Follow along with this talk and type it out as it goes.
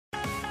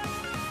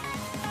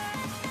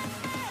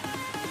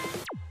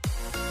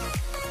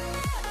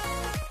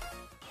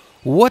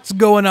What's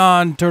going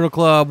on, Turtle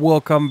Club?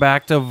 Welcome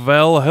back to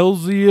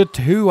Valhelsia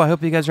 2. I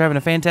hope you guys are having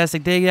a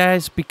fantastic day,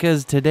 guys,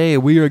 because today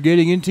we are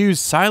getting into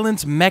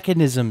silence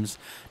mechanisms.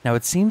 Now,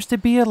 it seems to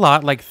be a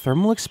lot like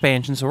thermal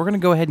expansion, so we're going to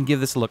go ahead and give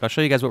this a look. I'll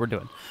show you guys what we're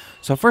doing.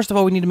 So first of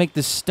all, we need to make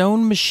this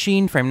stone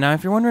machine frame. Now,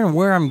 if you're wondering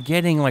where I'm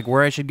getting, like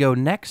where I should go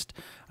next,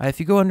 if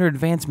you go under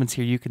advancements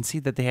here, you can see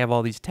that they have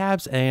all these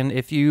tabs, and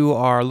if you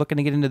are looking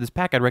to get into this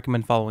pack, I'd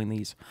recommend following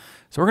these.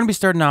 So we're going to be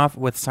starting off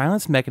with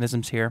silence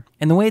mechanisms here,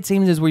 and the way it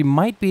seems is we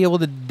might be able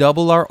to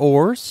double our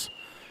ores.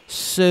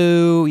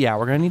 So yeah,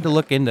 we're going to need to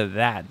look into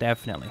that,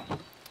 definitely.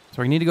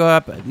 So we need to go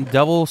up and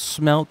double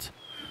smelt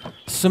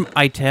some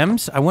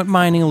items. I went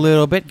mining a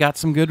little bit, got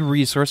some good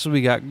resources.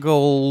 We got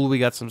gold, we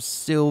got some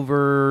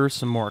silver,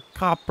 some more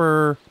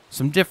copper,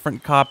 some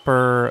different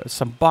copper,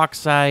 some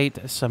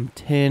bauxite, some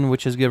tin,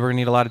 which is good. We're going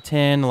to need a lot of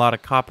tin, a lot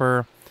of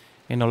copper,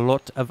 and a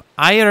lot of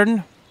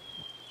iron.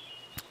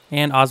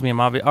 And osmium,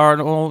 obviously.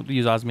 Or we'll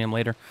use osmium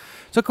later.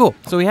 So cool.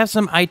 So we have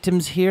some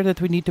items here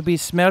that we need to be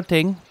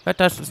smelting.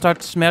 Let us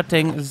start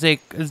smelting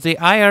the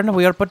iron.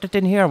 We'll put it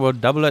in here. We'll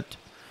double it.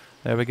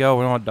 There we go.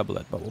 We don't want to double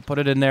it, but we'll put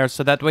it in there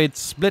so that way it's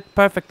split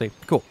perfectly.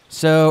 Cool.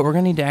 So we're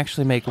going to need to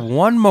actually make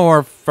one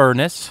more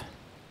furnace.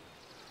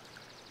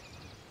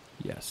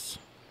 Yes.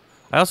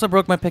 I also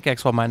broke my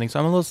pickaxe while mining, so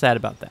I'm a little sad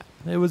about that.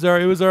 It was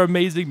our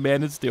amazing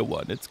Man of Steel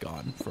one. It's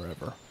gone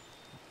forever.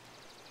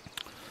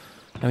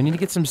 Now we need to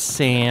get some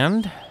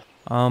sand.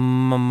 Oh,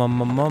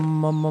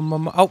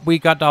 we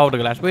got the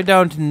hourglass. We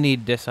don't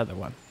need this other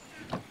one.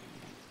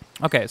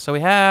 Okay, so we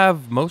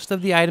have most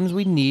of the items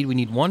we need. We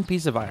need one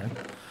piece of iron.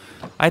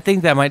 I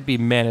think that might be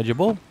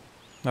manageable.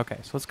 Okay,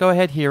 so let's go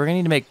ahead here. We're going to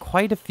need to make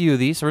quite a few of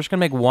these, so we're just going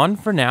to make one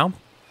for now.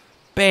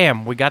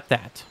 Bam, we got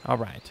that. All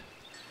right.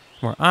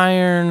 More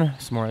iron,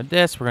 some more of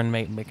this. We're going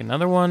to make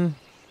another one.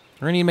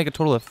 We're going to need to make a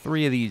total of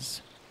 3 of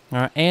these. All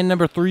right, and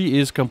number 3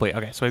 is complete.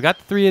 Okay, so we've got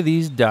 3 of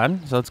these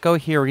done. So let's go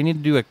here. We're going to need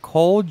to do a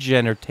coal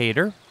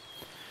generator.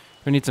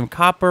 We need some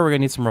copper. We're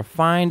going to need some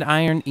refined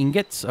iron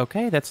ingots.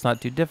 Okay, that's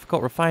not too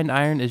difficult. Refined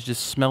iron is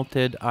just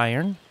smelted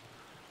iron.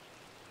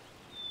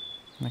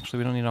 Actually,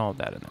 we don't need all of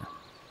that in there.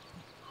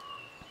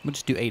 We'll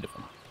just do 8 of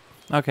them.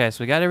 Okay,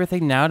 so we got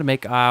everything now to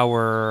make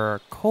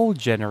our coal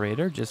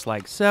generator, just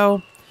like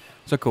so.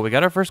 So cool, we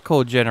got our first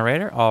coal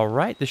generator. All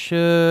right, this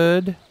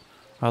should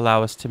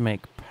allow us to make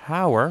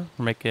power.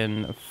 We're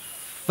making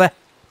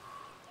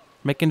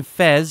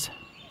fez.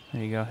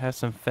 There you go, have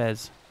some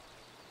fez.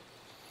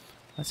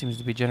 That seems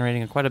to be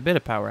generating quite a bit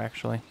of power,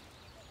 actually.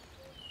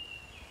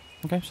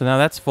 Okay, so now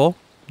that's full.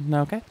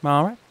 Okay,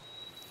 all right.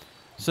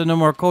 So no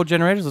more coal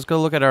generators. Let's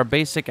go look at our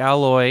basic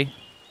alloy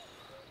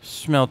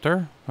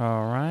smelter.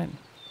 All right.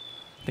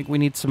 I think we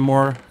need some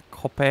more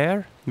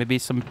copper. Maybe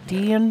some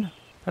tin.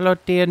 Hello,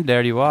 tin.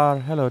 There you are.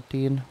 Hello,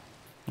 tin.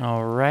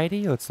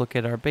 Alrighty. Let's look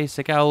at our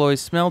basic alloy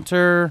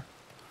smelter.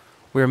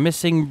 We're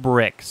missing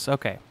bricks.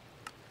 Okay.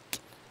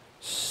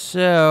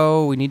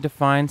 So we need to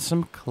find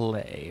some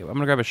clay. I'm going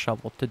to grab a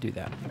shovel to do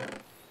that.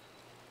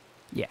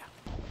 Yeah.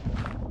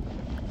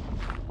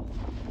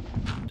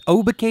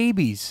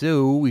 Oba-cabies.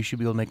 So we should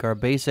be able to make our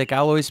basic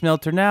alloy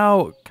smelter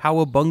now.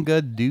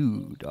 Cowabunga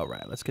dude.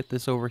 Alright, let's get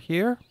this over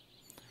here.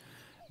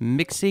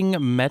 Mixing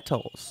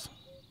metals.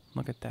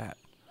 Look at that.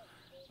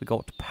 We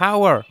got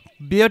power.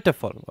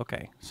 Beautiful.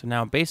 Okay, so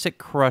now basic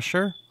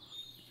crusher.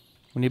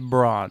 We need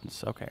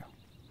bronze. Okay.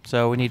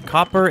 So we need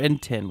copper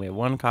and tin. We have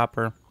 1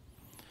 copper.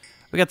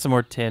 We got some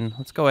more tin.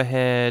 Let's go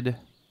ahead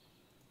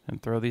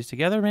and throw these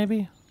together,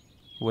 maybe.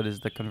 What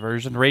is the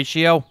conversion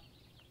ratio?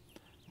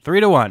 3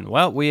 to 1.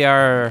 Well, we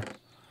are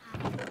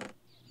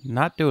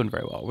not doing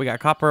very well. We got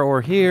copper ore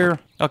here.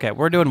 Okay,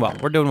 we're doing well.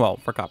 We're doing well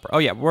for copper. Oh,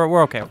 yeah,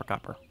 we're okay for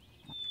copper.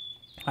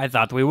 I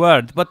thought we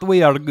weren't, but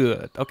we are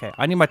good. Okay,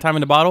 I need my time in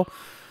the bottle.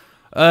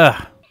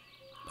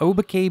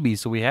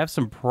 Oba-cabies. So we have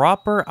some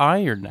proper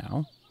iron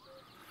now.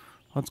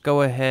 Let's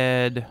go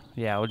ahead.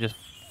 Yeah, we'll just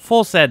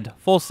full send.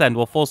 Full send.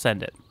 We'll full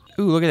send it.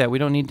 Ooh, look at that. We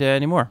don't need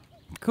any more.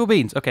 Cool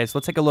beans. Okay, so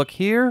let's take a look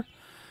here.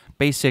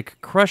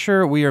 Basic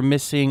crusher. We are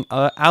missing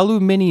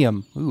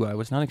aluminum. Ooh, I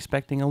was not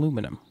expecting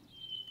aluminum.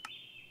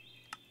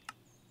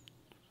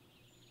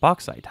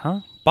 Bauxite,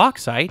 huh?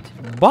 Bauxite?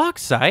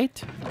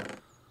 Bauxite?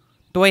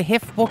 Do I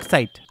have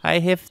bauxite? I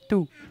have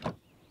 2.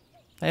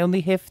 I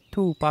only have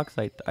 2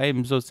 bauxite. I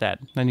am so sad.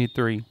 I need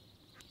 3.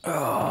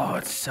 Oh,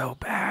 it's so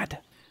bad.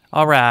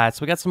 All right,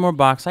 so we got some more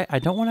bauxite. I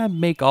don't want to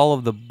make all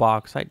of the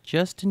bauxite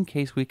just in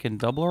case we can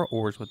double our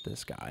ores with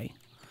this guy.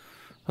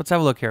 Let's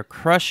have a look here.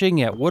 Crushing,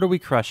 yeah. What are we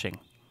crushing?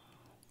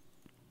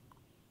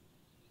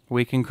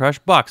 We can crush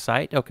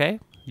bauxite, okay.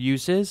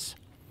 Uses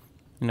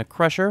in a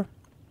crusher.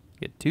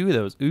 Get 2 of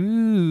those.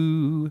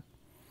 Ooh.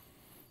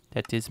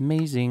 That is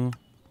amazing.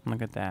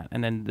 Look at that.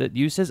 And then the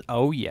uses,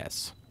 oh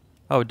yes.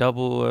 Oh,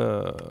 double,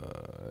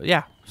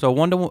 yeah. So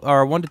 1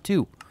 to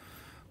 2.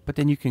 But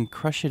then you can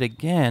crush it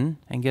again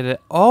and get it.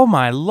 Oh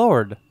my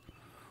lord.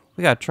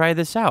 We gotta try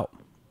this out.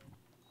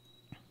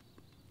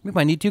 We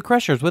might need 2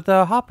 crushers with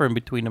a hopper in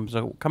between them.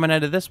 So coming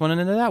out of this one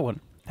and into that one.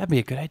 That'd be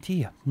a good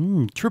idea.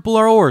 Triple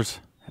our ores.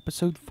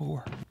 Episode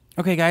 4.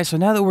 Okay, guys, so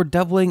now that we're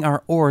doubling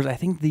our ores, I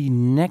think the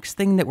next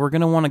thing that we're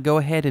going to want to go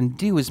ahead and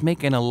do is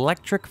make an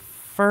electric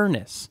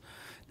furnace.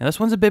 Now, this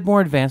one's a bit more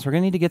advanced. We're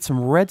going to need to get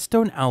some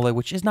redstone alloy,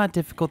 which is not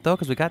difficult, though,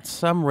 because we got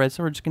some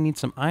redstone. We're just going to need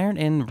some iron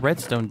and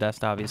redstone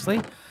dust,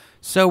 obviously.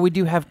 So we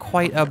do have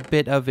quite a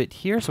bit of it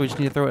here, so we just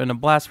need to throw it in a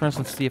blast furnace.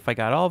 Let's see if I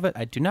got all of it.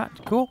 I do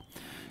not. Cool.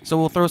 So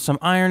we'll throw some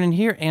iron in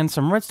here and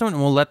some redstone,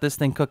 and we'll let this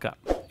thing cook up.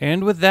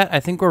 And with that,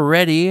 I think we're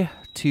ready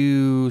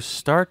to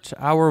start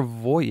our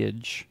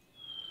voyage.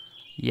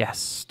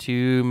 Yes,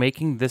 to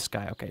making this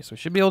guy. Okay, so we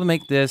should be able to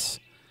make this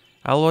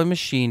alloy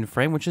machine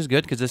frame, which is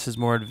good because this is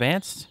more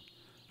advanced.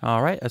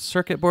 All right, a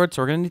circuit board,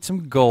 so we're going to need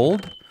some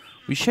gold.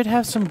 We should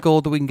have some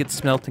gold that we can get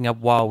smelting up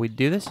while we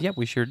do this. Yep,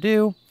 we sure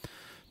do.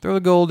 Throw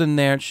the gold in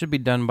there. It should be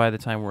done by the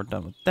time we're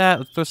done with that.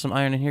 Let's throw some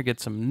iron in here, get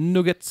some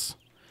nuggets.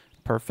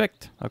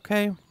 Perfect.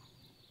 Okay.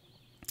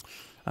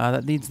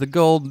 That needs the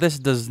gold. This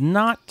does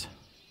not.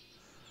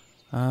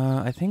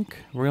 I think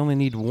we only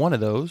need one of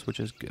those, which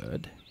is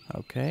good.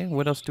 Okay,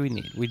 what else do we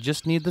need? We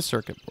just need the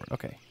circuit board.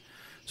 Okay,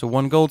 so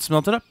one gold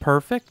smelted up.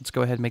 Perfect. Let's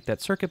go ahead and make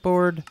that circuit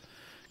board.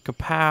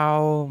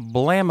 Kapow,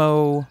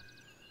 blammo,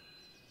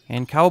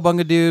 and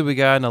cowabunga dude, we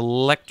got an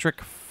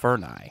electric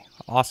furnace.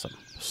 Awesome.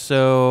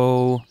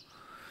 So,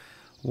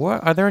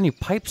 what are there any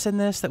pipes in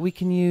this that we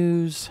can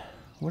use?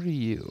 What are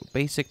you?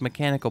 Basic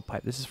mechanical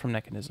pipe. This is from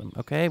mechanism.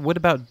 Okay, what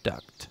about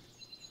duct?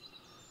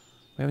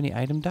 We have any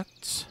item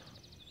ducts?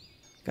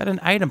 Got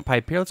an item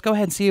pipe here. Let's go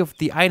ahead and see if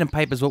the item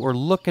pipe is what we're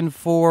looking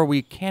for.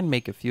 We can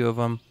make a few of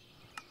them.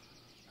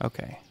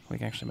 Okay, we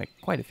can actually make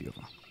quite a few of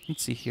them.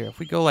 Let's see here. If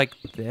we go like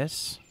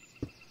this,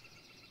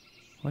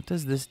 what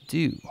does this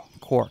do?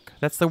 Cork.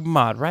 That's the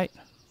mod, right?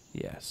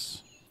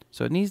 Yes.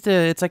 So it needs to,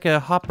 it's like a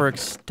hopper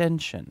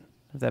extension,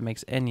 if that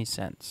makes any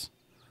sense.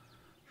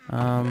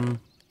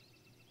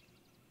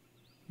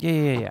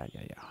 Yeah.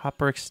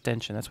 Hopper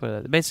extension. That's what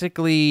it is.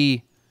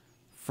 Basically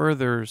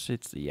furthers,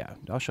 it's, yeah,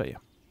 I'll show you.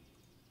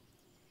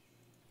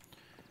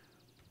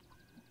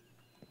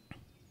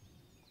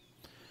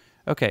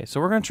 Okay, so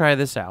we're going to try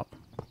this out.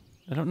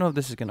 I don't know if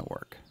this is going to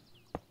work.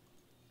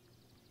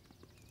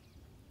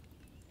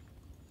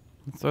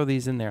 Let's throw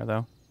these in there,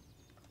 though.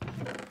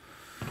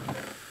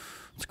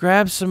 Let's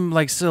grab some,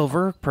 like,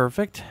 silver.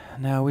 Perfect.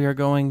 Now we are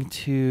going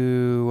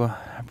to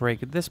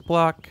break this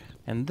block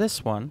and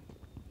this one.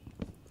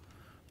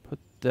 Put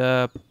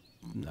the...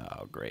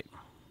 Oh, great.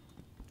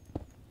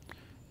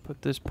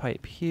 Put this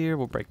pipe here.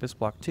 We'll break this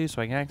block, too, so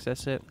I can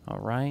access it. All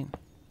right.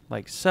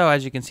 Like so.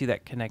 As you can see,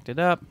 that connected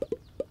up.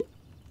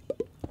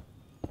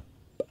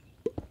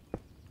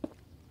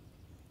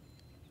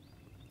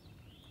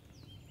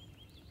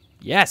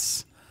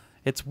 Yes!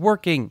 It's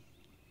working!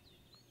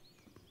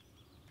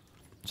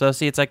 So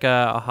see, it's like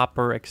a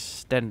hopper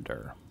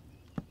extender.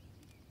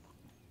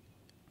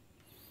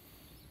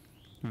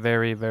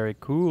 Very, very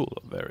cool.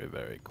 Very,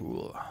 very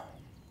cool.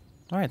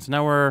 Alright, so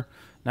now we're...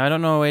 Now I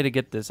don't know a way to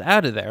get this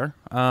out of there.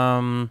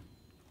 I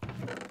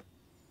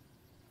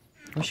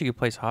wish you could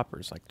place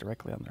hoppers like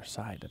directly on their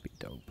side. That'd be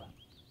dope.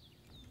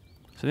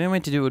 So the only way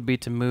to do it would be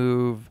to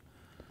move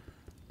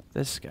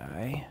this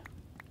guy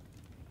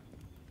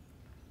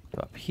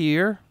up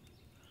here.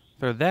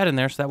 Throw that in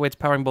there, so that way it's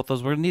powering both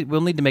those. We'll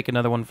need to make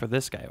another one for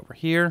this guy over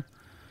here.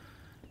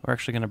 We're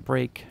actually going to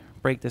break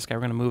this guy. We're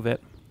going to move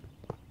it.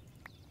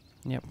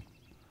 Yep.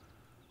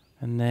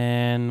 And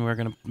then we're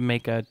going to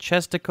make a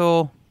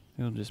chesticle.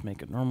 We'll just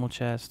make a normal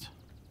chest.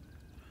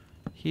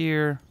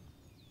 Here.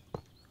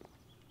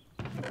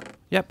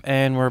 Yep,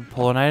 and we're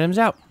pulling items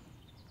out.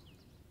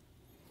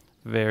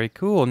 Very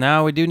cool.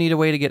 Now we do need a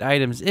way to get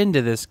items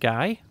into this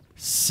guy.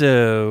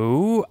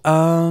 So,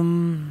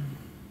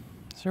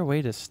 is there a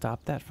way to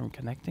stop that from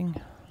connecting?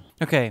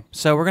 Okay,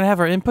 so we're going to have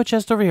our input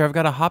chest over here. I've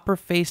got a hopper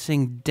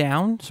facing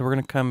down, so we're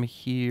going to come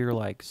here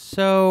like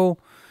so,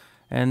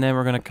 and then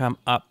we're going to come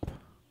up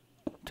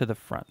to the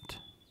front.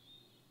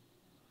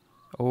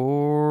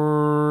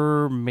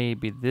 Or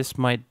maybe this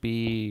might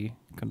be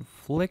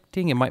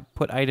conflicting. It might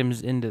put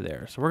items into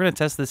there. So we're going to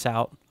test this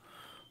out.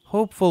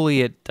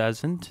 Hopefully it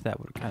doesn't. That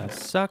would kind of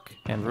suck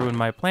and ruin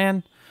my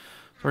plan.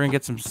 So we're going to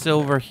get some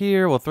silver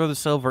here. We'll throw the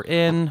silver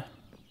in.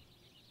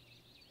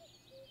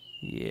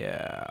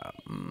 Yeah,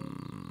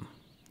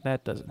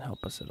 that doesn't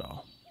help us at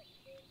all.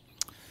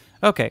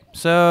 Okay,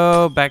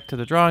 so back to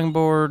the drawing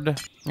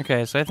board.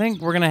 Okay, so I think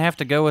we're going to have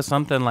to go with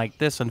something like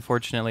this,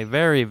 unfortunately.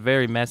 Very,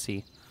 very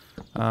messy.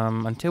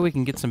 Until we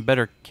can get some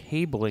better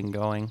cabling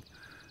going.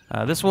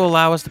 This will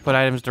allow us to put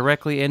items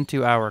directly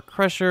into our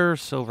crusher.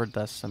 Silver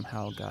dust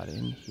somehow got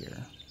in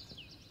here.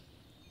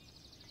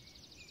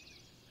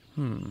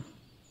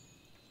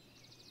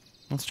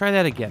 Let's try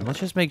that again. Let's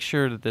just make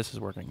sure that this is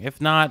working.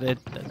 If not,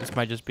 this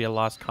might just be a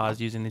lost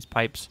cause using these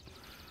pipes.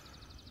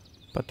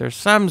 But there's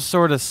some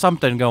sort of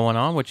something going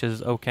on, which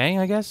is okay,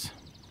 I guess.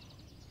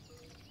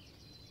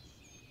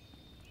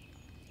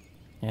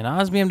 And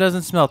osmium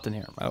doesn't smelt in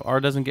here, or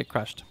doesn't get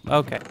crushed.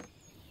 Okay.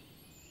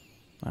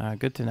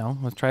 Good to know.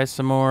 Let's try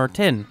some more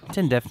tin.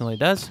 Tin definitely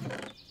does.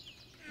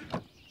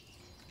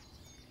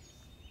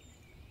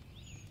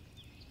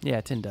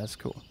 Yeah, tin does.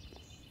 Cool.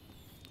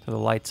 So the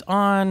light's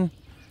on.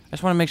 I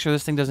just want to make sure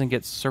this thing doesn't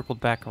get circled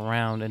back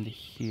around into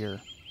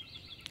here.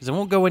 Because it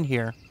won't go in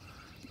here.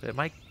 But it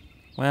might...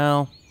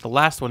 Well, the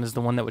last one is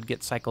the one that would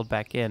get cycled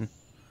back in.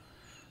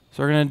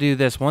 So we're going to do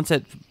this. Once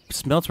it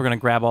smelts, we're going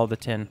to grab all the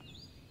tin.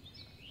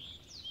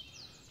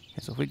 Okay,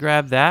 so if we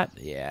grab that,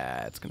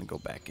 yeah, it's going to go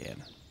back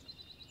in.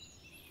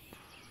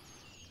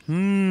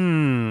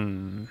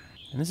 And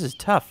this is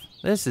tough.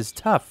 This is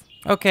tough.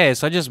 Okay,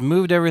 so I just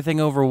moved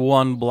everything over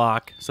one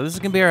block. So this is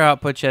going to be our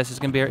output chest. This is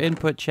going to be our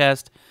input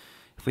chest.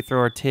 If we throw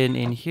our tin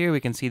in here, we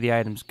can see the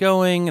items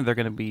going. They're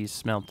going to be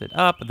smelted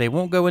up. They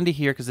won't go into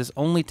here because this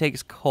only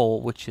takes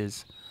coal, which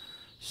is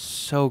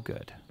so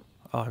good.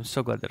 Oh, I'm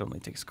so glad that only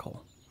takes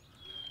coal.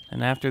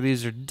 And after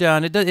these are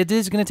done, it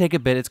is going to take a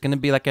bit. It's going to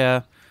be like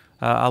a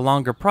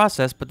longer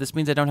process, but this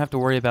means I don't have to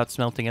worry about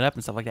smelting it up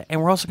and stuff like that.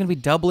 And we're also going to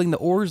be doubling the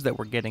ores that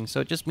we're getting,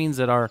 so it just means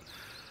that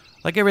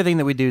like everything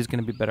that we do is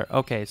going to be better.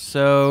 Okay,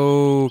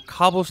 so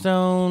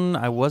cobblestone,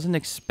 I wasn't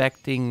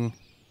expecting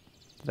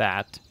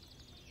that.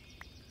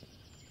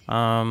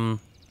 There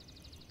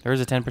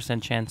is a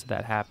 10% chance of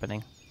that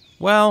happening.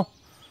 Well,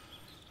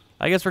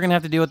 I guess we're going to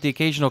have to deal with the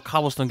occasional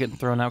cobblestone getting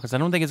thrown out, because I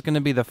don't think it's going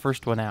to be the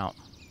first one out.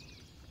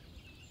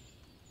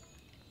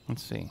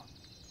 Let's see.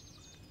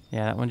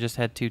 Yeah, that one just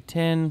had 2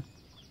 tin.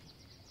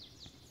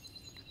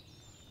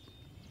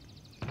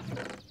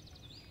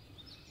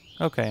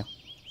 Okay.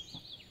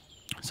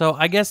 So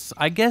I guess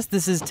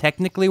this is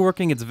technically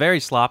working. It's very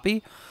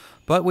sloppy,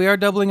 but we are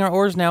doubling our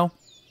ores now.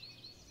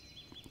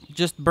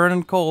 Just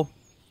burning coal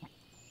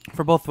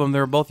for both of them.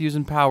 They're both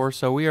using power,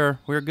 so we're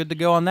good to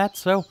go on that.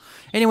 So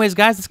anyways,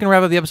 guys, that's going to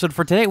wrap up the episode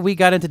for today. We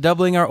got into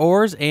doubling our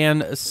ores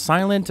and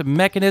silent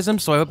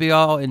mechanisms, so I hope you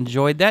all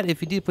enjoyed that.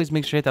 If you did, please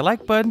make sure you hit that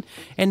like button.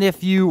 And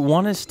if you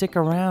want to stick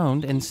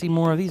around and see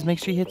more of these, make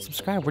sure you hit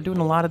subscribe. We're doing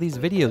a lot of these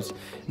videos.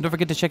 And don't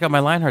forget to check out my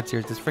Lionheart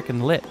series. It's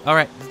freaking lit. All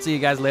right, see you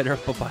guys later.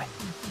 Bye-bye.